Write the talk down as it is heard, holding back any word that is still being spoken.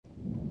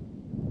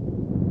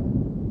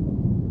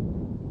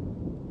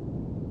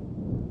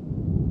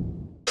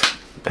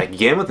Back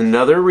again with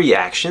another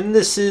reaction.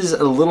 This is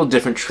a little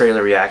different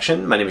trailer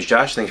reaction. My name is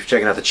Josh. Thanks for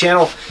checking out the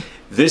channel.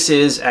 This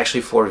is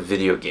actually for a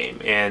video game,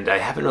 and I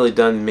haven't really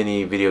done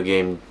many video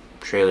game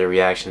trailer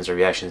reactions or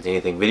reactions to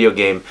anything video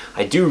game.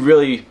 I do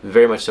really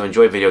very much so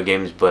enjoy video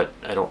games, but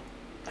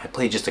I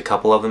play just a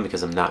couple of them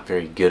because I'm not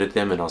very good at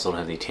them and also don't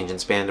have the attention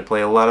span to play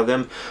a lot of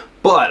them.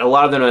 But a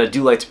lot of them I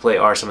do like to play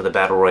are some of the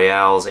battle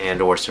royales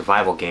and or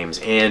survival games.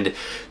 And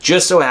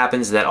just so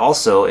happens that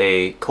also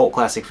a cult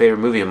classic favorite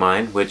movie of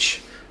mine,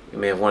 which you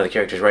may have one of the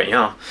characters right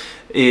now,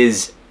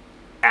 is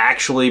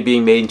actually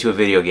being made into a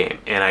video game.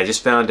 And I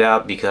just found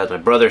out because my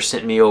brother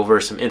sent me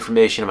over some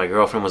information and my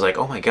girlfriend was like,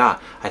 oh my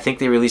god, I think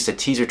they released a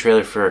teaser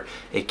trailer for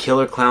a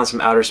Killer Klowns from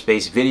Outer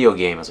Space video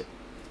game. I was like,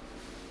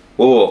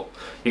 whoa.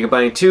 You're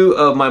combining two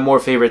of my more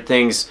favorite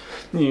things,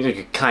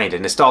 kind of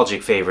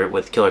nostalgic favorite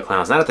with Killer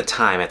Klowns. Not at the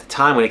time. At the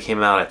time when it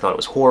came out, I thought it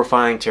was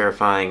horrifying,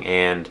 terrifying,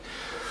 and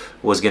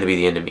was going to be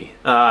the end of me.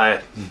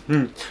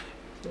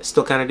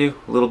 Still kind of do,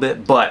 a little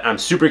bit, but I'm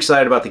super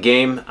excited about the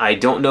game. I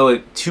don't know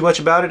too much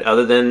about it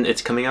other than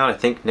it's coming out, I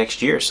think,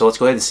 next year. So let's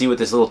go ahead and see what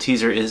this little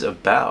teaser is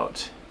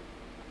about.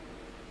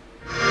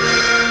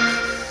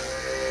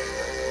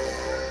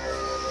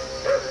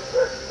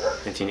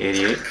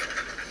 1988.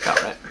 All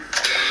right.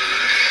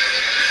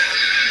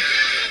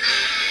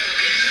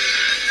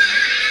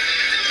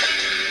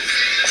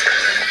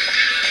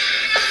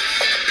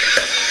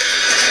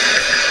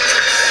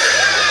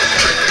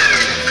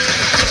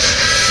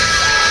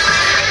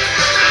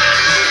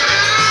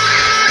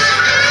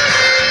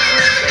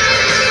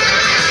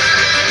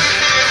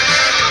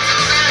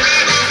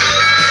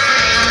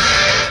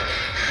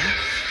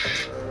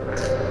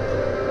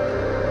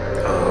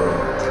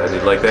 I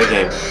did like that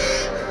game.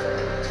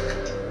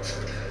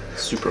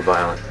 Super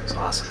violent. It's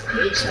awesome.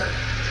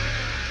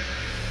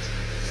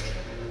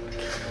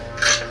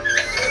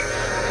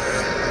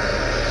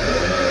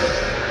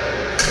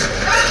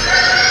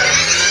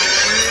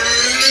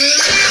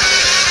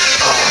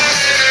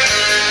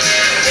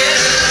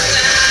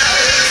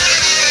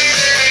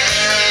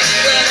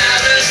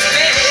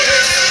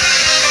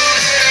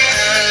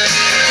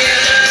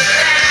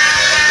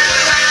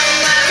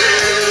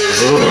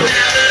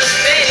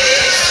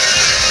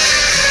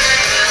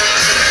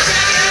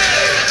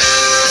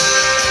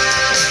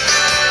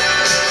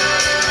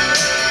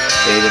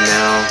 Beta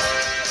now.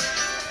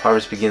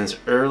 Harvest begins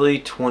early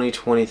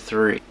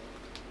 2023.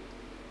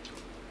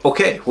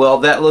 Okay, well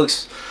that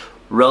looks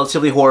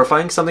relatively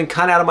horrifying. Something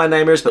kind of out of my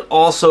nightmares, but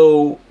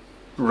also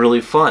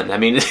really fun. I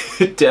mean,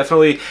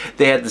 definitely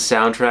they had the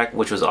soundtrack,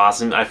 which was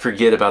awesome. I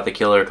forget about the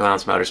Killer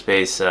Klowns from Outer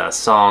Space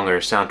song or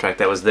soundtrack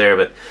that was there,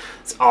 but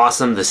it's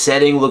awesome. The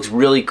setting looks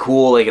really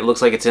cool. Like it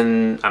looks like it's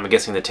in, I'm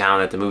guessing, the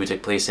town that the movie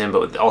took place in,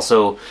 but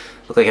also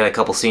looked like it had a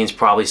couple scenes,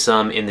 probably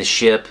some in the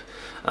ship.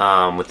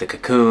 With the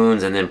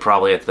cocoons, and then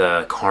probably at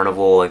the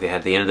carnival like they had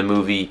at the end of the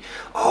movie.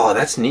 Oh,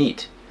 that's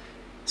neat.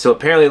 So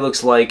apparently it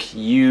looks like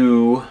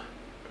you...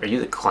 Are you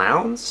the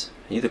clowns?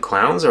 Are you the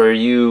clowns, or are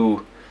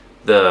you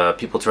the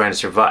people trying to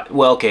survive?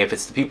 Well, okay, if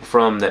it's the people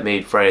from that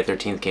made Friday the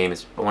 13th game,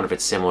 I wonder if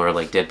it's similar,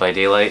 like Dead by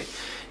Daylight.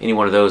 Any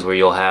one of those where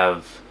you'll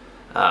have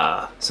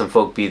some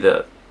folk be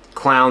the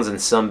clowns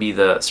and some be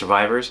the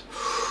survivors.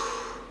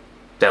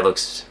 That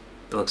looks...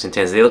 It looks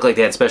intense. They look like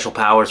they had special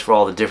powers for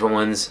all the different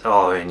ones.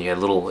 Oh, and you had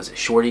little, was it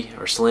Shorty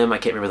or Slim? I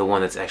can't remember the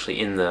one that's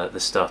actually in the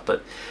stuff,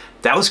 but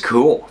that was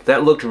cool.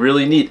 That looked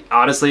really neat.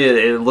 Honestly,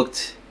 it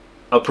looked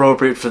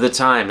appropriate for the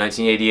time.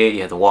 1988, you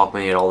had the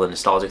Walkman, you had all the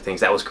nostalgic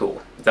things. That was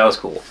cool. That was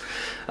cool.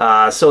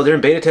 So they're in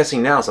beta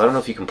testing now, so I don't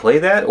know if you can play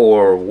that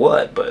or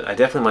what, but I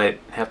definitely might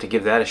have to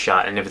give that a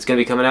shot. And if it's going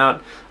to be coming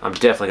out, I'm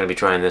definitely going to be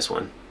trying this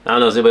one. I don't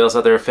know, is anybody else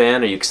out there a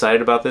fan? Are you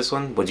excited about this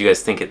one? What do you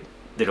guys think?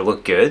 Did it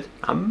look good?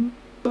 I'm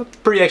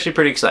actually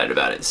pretty excited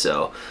about it.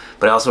 So,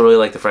 but I also really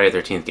like the Friday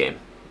the 13th game.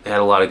 It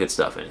had a lot of good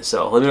stuff in it.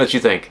 So let me know what you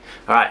think.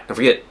 Alright, don't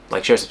forget,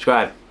 like, share,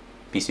 subscribe.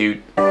 Peace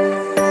out.